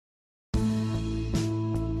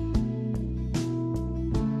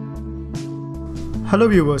Hello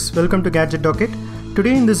viewers, welcome to Gadget Docket.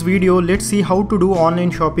 Today in this video, let's see how to do online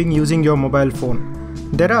shopping using your mobile phone.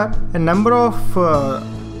 There are a number of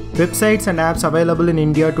websites and apps available in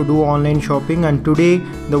India to do online shopping, and today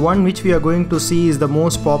the one which we are going to see is the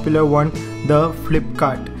most popular one, the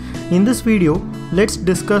Flipkart. In this video, let's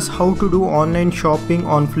discuss how to do online shopping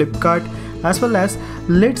on Flipkart, as well as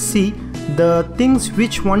let's see the things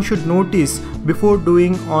which one should notice before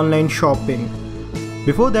doing online shopping.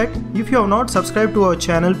 Before that, if you have not subscribed to our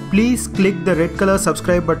channel, please click the red color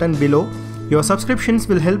subscribe button below. Your subscriptions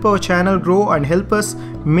will help our channel grow and help us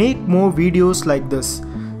make more videos like this.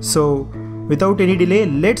 So without any delay,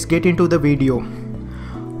 let's get into the video.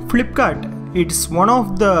 Flipkart, it's one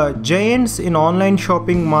of the giants in online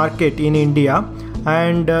shopping market in India,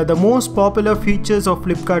 and the most popular features of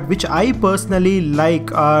Flipkart which I personally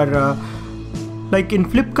like are like in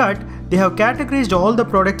Flipkart, they have categorized all the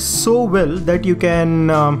products so well that you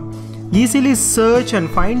can easily search and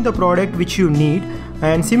find the product which you need.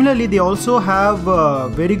 And similarly, they also have a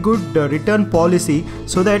very good return policy,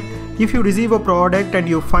 so that if you receive a product and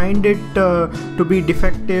you find it to be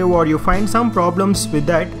defective, or you find some problems with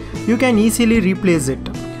that, you can easily replace it.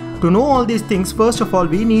 To know all these things, first of all,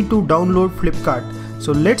 we need to download Flipkart.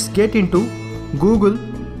 So let's get into Google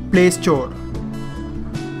Play Store.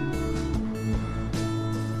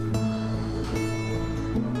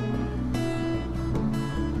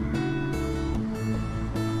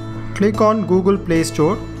 Click on Google Play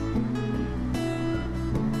Store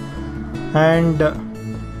and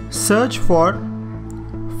search for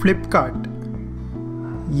Flipkart,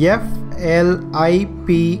 F-L-I-P-K-A-R-T,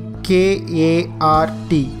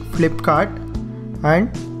 Flipkart,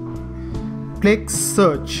 and click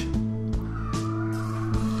search.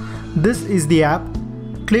 This is the app.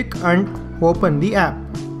 Click and open the app.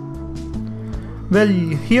 Well,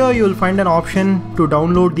 here you will find an option to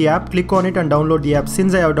download the app. Click on it and download the app.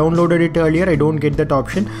 Since I have downloaded it earlier, I don't get that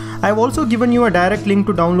option. I have also given you a direct link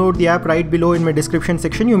to download the app right below in my description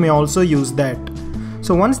section. You may also use that.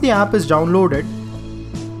 So once the app is downloaded,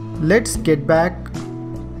 let's get back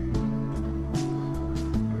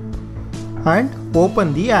and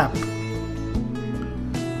open the app.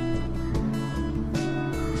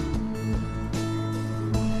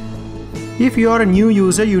 If you are a new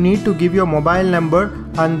user, you need to give your mobile number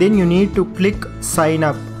and then you need to click sign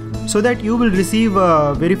up, so that you will receive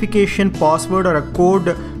a verification password or a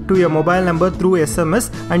code to your mobile number through SMS,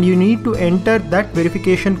 and you need to enter that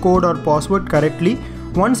verification code or password correctly.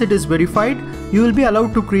 Once it is verified, you will be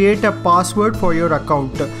allowed to create a password for your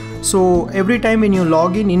account. So every time when you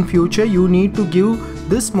log in future, you need to give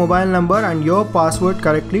this mobile number and your password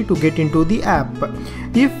correctly to get into the app.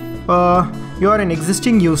 If you are an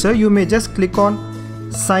existing user, you may just click on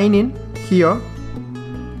sign in here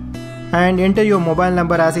and enter your mobile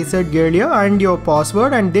number as I said earlier and your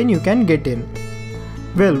password, and then you can get in.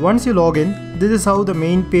 Well, once you log in, this is how the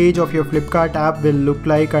main page of your Flipkart app will look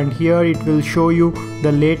like, and here it will show you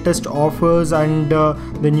the latest offers and the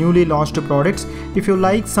newly launched products. If you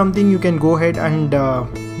like something, you can go ahead and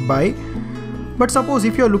buy. But suppose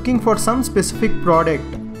if you are looking for some specific product,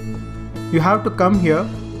 you have to come here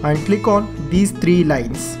and click on these three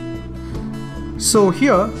lines. So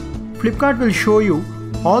here Flipkart will show you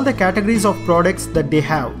all the categories of products that they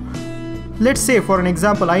have. Let's say for an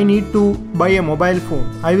example, I need to buy a mobile phone.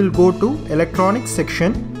 I will go to electronics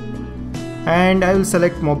section and I will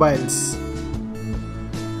select mobiles.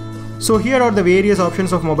 So here are the various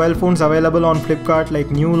options of mobile phones available on Flipkart, like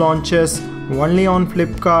new launches, only on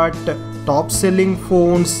Flipkart, top selling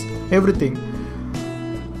phones, everything.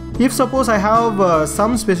 If suppose I have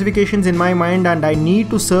some specifications in my mind and I need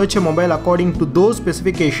to search a mobile according to those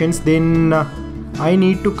specifications, then I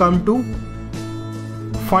need to come to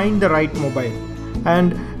find the right mobile.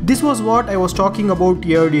 And this was what I was talking about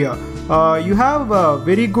earlier. You have a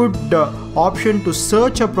very good option to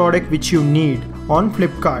search a product which you need on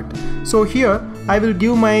Flipkart. So here I will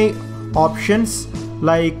give my options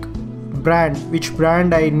like brand, which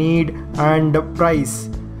brand I need, and price.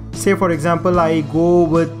 Say for example, I go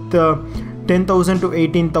with 10,000 to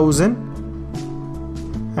 18,000,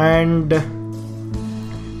 and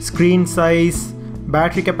screen size,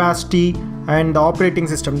 battery capacity, and the operating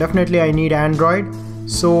system. Definitely I need Android,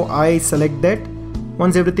 so I select that.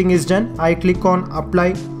 Once everything is done, I click on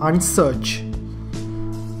apply and search.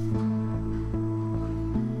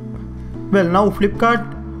 Well, now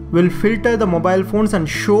Flipkart will filter the mobile phones and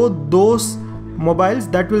show those mobiles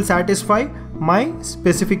that will satisfy my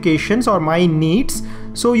specifications or my needs.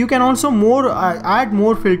 So you can also add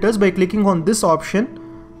more filters by clicking on this option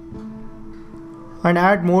and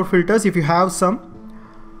add more filters if you have some.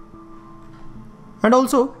 And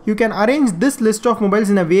also you can arrange this list of mobiles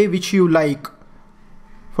in a way which you like.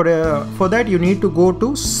 For that you need to go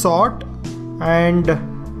to sort and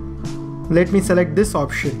let me select this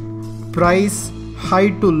option, price high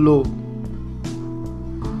to low.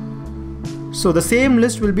 So the same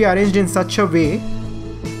list will be arranged in such a way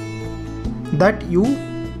that you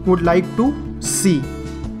would like to see.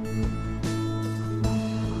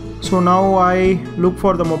 So now I look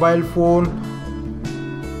for the mobile phone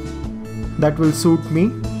that will suit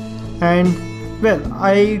me, and well,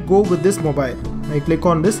 I go with this mobile. I click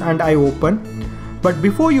on this and I open. But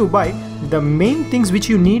before you buy, the main things which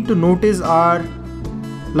you need to notice are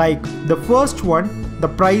like the first one, the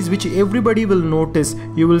price, which everybody will notice.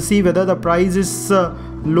 You will see whether the price is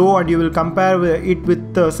low and you will compare it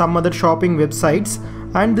with some other shopping websites,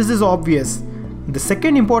 and this is obvious. The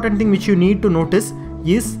second important thing which you need to notice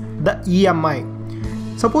is the EMI.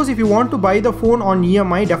 Suppose if you want to buy the phone on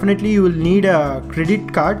EMI, definitely you will need a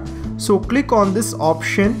credit card. So click on this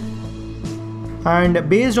option, and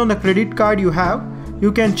based on the credit card you have,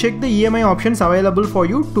 you can check the EMI options available for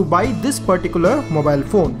you to buy this particular mobile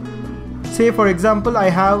phone. Say for example, I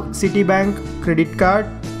have Citibank credit card.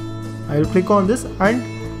 I will click on this and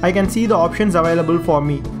I can see the options available for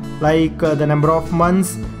me, like the number of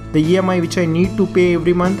months, the EMI which I need to pay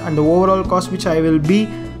every month, and the overall cost which I will be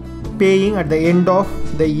paying at the end of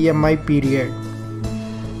the EMI period.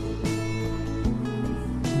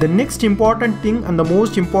 The next important thing and the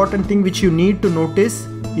most important thing which you need to notice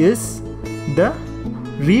is the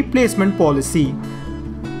replacement policy.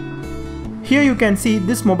 Here you can see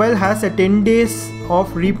this mobile has a 10 days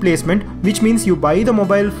of replacement, which means you buy the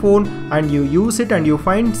mobile phone and you use it and you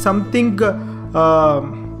find something to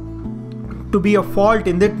be a fault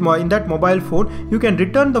in that mobile phone, you can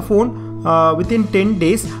return the phone within 10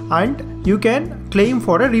 days and you can claim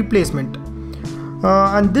for a replacement.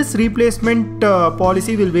 And this replacement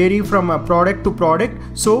policy will vary from product to product,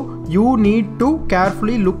 so you need to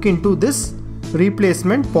carefully look into this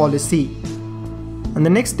replacement policy. And the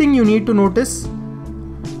next thing you need to notice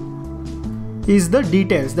is the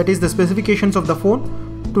details, that is the specifications of the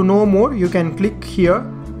phone. To know more, you can click here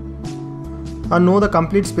and know the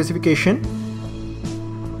complete specification.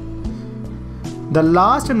 The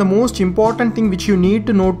last and the most important thing which you need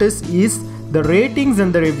to notice is the ratings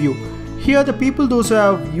and the review. Here the people, those who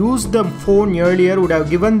have used the phone earlier, would have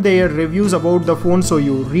given their reviews about the phone, so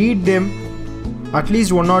you read them, at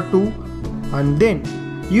least 1 or 2, and then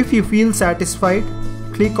if you feel satisfied,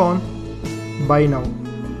 click on buy now.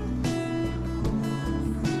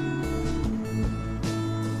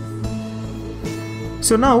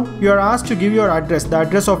 So now you are asked to give your address, the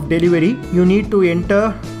address of delivery. You need to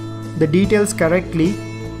enter the details correctly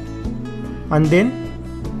and then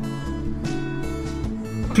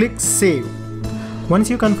click save. Once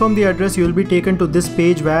you confirm the address, you will be taken to this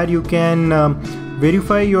page where you can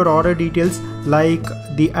verify your order details, like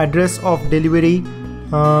the address of delivery,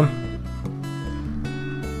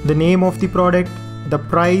 the name of the product, the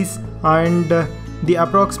price, and the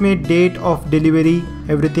approximate date of delivery,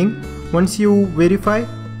 everything. Once you verify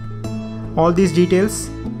all these details,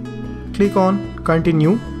 click on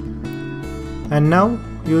continue, and now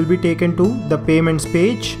you will be taken to the payments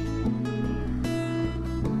page.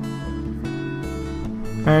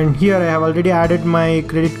 And here I have already added my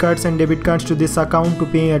credit cards and debit cards to this account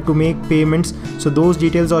to make payments, so those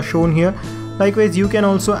details are shown here. Likewise, you can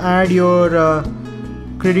also add your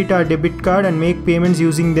credit or debit card and make payments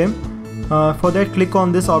using them. For that, click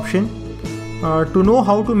on this option. To know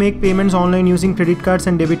how to make payments online using credit cards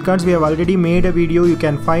and debit cards, we have already made a video. You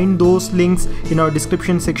can find those links in our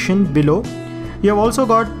description section below. You have also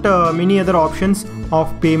got many other options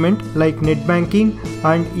of payment like net banking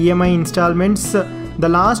and EMI installments. The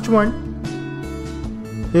last one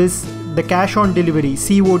is the cash on delivery,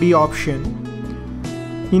 COD option.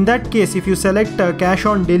 In that case, if you select cash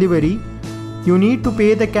on delivery, you need to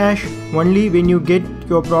pay the cash only when you get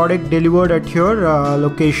your product delivered at your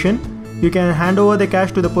location. You can hand over the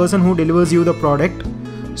cash to the person who delivers you the product.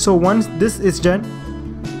 So once this is done,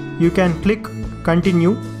 you can click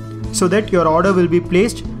continue so that your order will be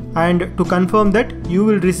placed, and to confirm that, you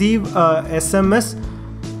will receive a SMS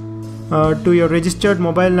to your registered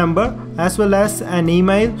mobile number as well as an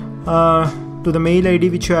email to the mail ID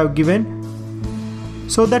which you have given.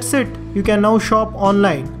 So that's it. You can now shop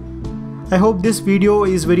online. I hope this video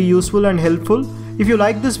is very useful and helpful. If you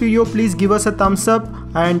like this video, please give us a thumbs up,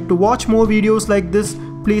 and to watch more videos like this,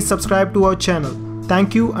 please subscribe to our channel.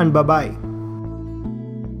 Thank you and bye-bye.